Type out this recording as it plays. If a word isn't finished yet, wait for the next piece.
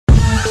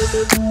Hey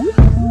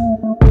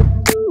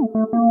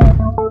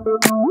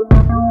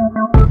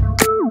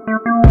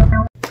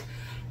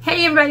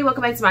everybody,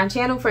 welcome back to my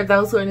channel. For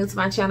those who are new to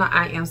my channel,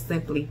 I am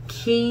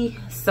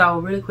simplikeii. So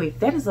really quick,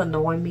 that is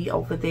annoying me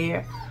over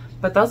there,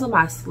 but those are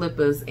my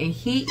slippers, and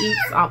he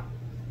eats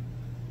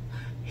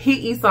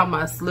on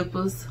my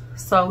slippers,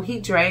 so he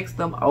drags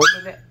them over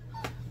there.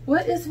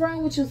 What is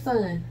wrong with your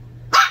son?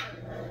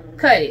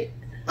 Cut it.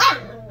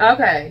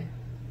 Okay,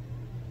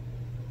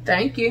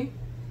 thank you.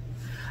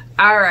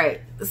 All right,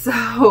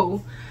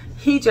 so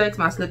he drags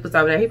my slippers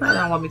over there. He probably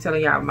don't want me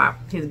telling y'all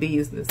his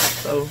business,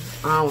 so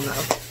I don't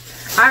know.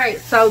 All right,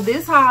 so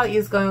this haul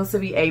is going to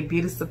be a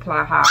beauty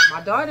supply haul. My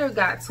daughter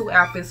got 2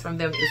 outfits from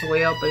them as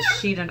well, but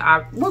she didn't.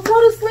 Well,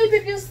 go to sleep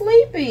if you're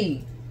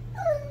sleepy.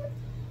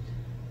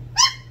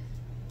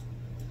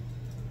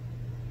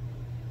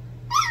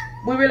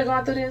 We really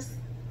going through this?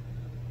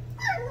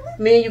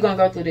 Me and you gonna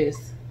go through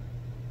this.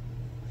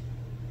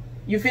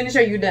 You finished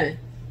or you done?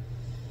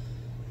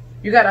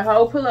 You got a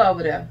whole pillow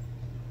over there.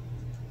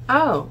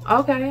 Oh,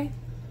 okay.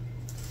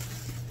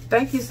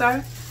 Thank you,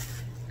 sir.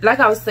 Like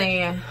I was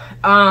saying,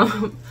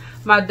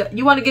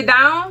 you want to get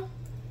down?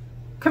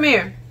 Come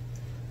here.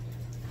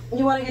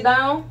 You want to get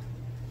down?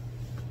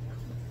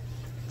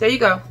 There you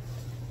go.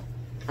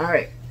 All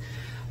right.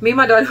 Me and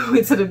my daughter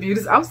went to the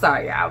beauty. I'm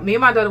sorry, y'all. Me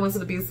and my daughter went to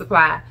the beauty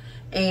supply,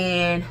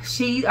 and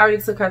she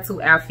already took her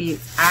 2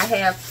 outfits. I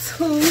have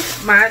 2.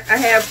 I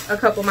have a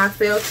couple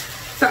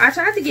myself. So I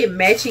tried to get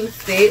matching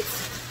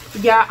sets.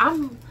 Yeah,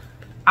 I'm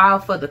all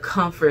for the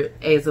comfort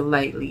as of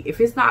lately.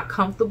 If it's not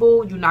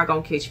comfortable, you're not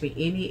gonna catch me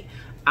in it.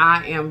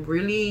 I am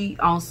really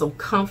on some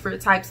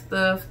comfort type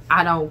stuff.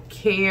 I don't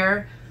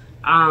care.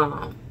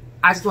 I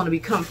just want to be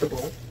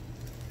comfortable.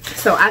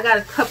 So I got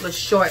a couple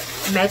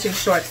of matching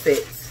short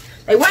sets.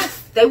 They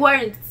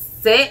weren't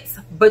sets,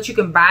 but you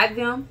can buy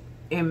them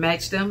and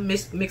match them,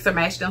 mix or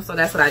match them. So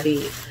that's what I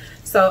did.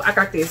 So I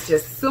got this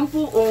just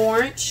simple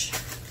orange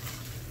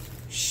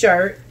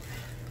shirt,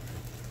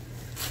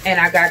 and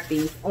I got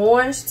these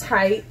orange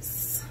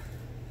tights.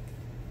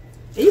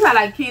 And you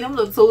probably like, Key, them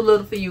look too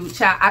little for you.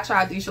 Child, I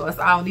tried these shorts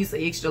on. These are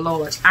extra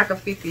large. I can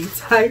fit these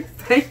tights.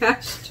 They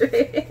not stretch.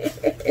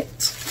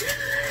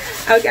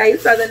 Okay,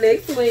 so the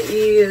next one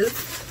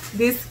is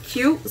this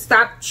cute.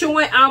 Stop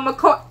chewing on my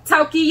card.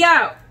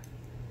 Tokyo.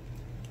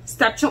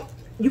 Stop chewing.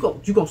 You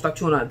gonna stop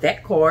chewing on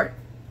that card.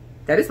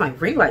 That is my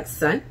ring light,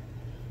 son.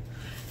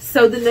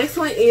 So the next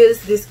one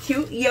is this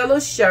cute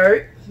yellow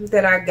shirt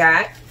that I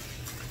got.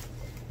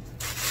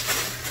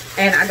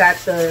 And I got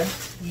the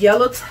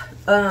yellow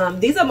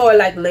these are more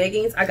like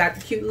leggings. I got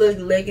the cute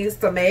little leggings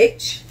to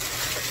match.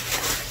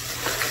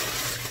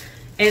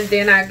 And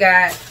then I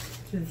got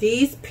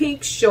these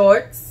pink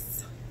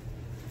shorts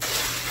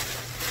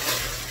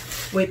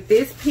with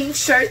this pink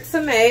shirt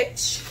to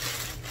match.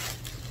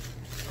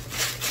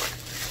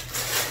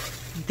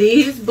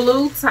 These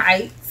blue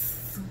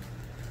tights,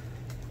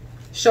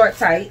 short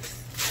tights,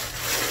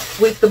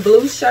 with the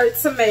blue shirt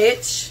to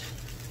match.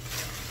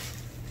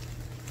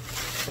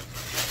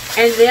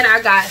 And then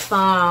I got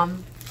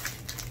some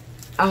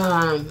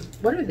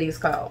what are these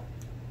called?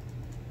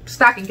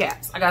 Stocking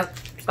caps. I got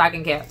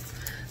stocking caps.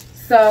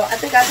 So I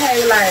think I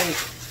paid like,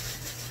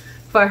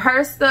 for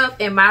her stuff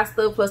and my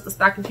stuff plus the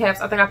stocking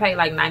caps, I think I paid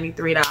like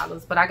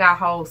 $93, but I got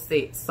whole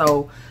sets,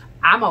 so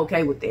I'm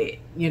okay with that.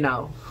 You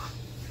know,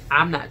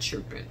 I'm not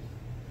tripping.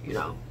 You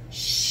know,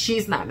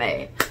 she's not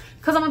mad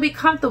because I'm gonna be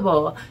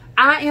comfortable.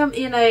 I am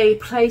in a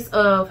place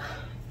of,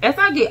 as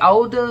I get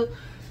older,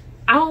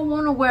 I don't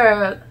want to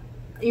wear,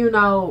 you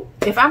know,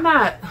 if I'm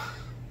not,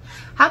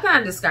 how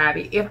can I describe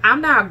it? If I'm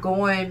not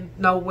going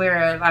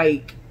nowhere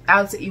like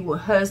out to eat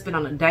with husband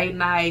on a date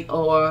night,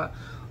 or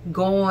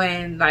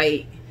going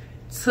like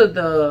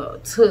to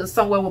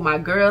somewhere with my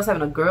girls,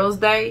 having a girls'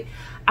 day,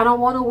 I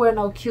don't want to wear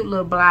no cute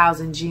little blouse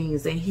and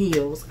jeans and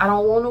heels. I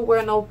don't want to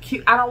wear no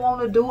cute, I don't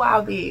want to do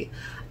all that.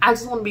 I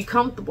just want to be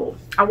comfortable.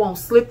 I want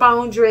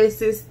slip-on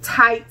dresses,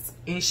 tights,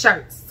 and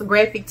shirts, some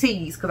graphic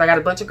tees, because I got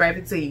a bunch of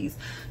graphic tees.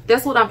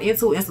 That's what I'm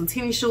into, and some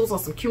tennis shoes or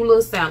some cute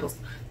little sandals.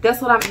 That's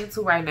what I'm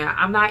into right now.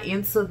 I'm not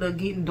into the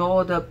getting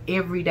dolled up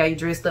every day,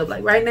 dressed up.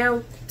 Like right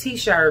now,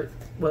 t-shirt.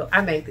 Well,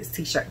 I made this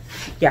t-shirt,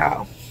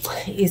 y'all.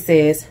 It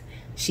says,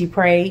 she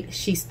prayed,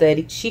 she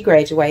studied, she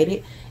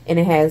graduated, and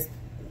it has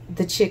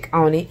the chick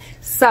on it.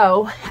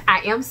 So I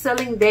am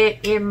selling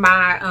that in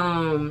my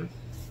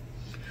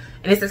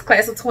and it says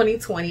class of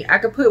 2020. I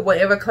could put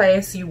whatever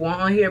class you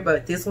want on here,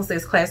 but this one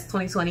says class of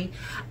 2020.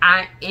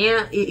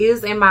 It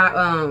is in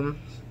my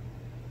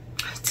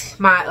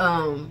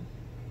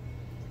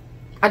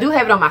I do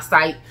have it on my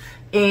site,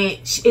 and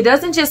it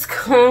doesn't just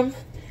come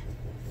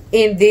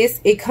in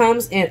this, it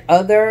comes in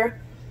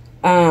other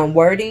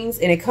wordings,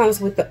 and it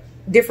comes with the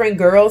different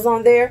girls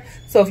on there.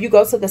 So if you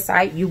go to the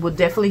site, you will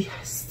definitely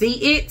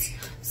see it.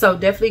 So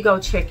definitely go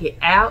check it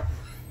out.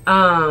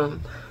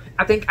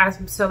 I think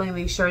I'm selling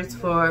these shirts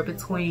for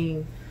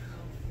between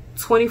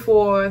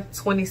 $24,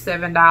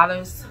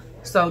 $27.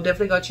 So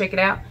definitely go check it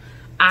out.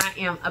 I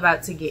am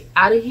about to get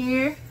out of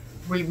here.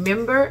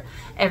 remember,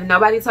 if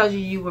nobody told you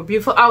you were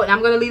beautiful, oh, and I'm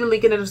going to leave a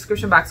link in the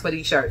description box for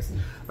these shirts.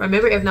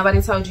 Remember, if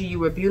nobody told you you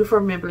were beautiful,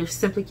 remember,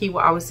 simplikeii will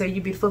always say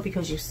you're beautiful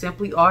because you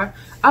simply are.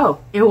 Oh,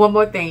 and one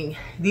more thing,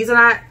 these are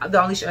not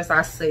the only shirts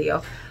I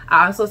sell.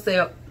 I also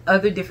sell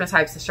other different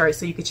types of shirts,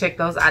 so you can check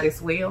those out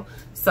as well.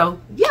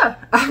 So yeah,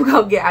 I'm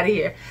gonna get out of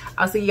here.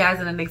 I'll see you guys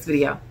in the next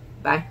video.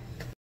 Bye.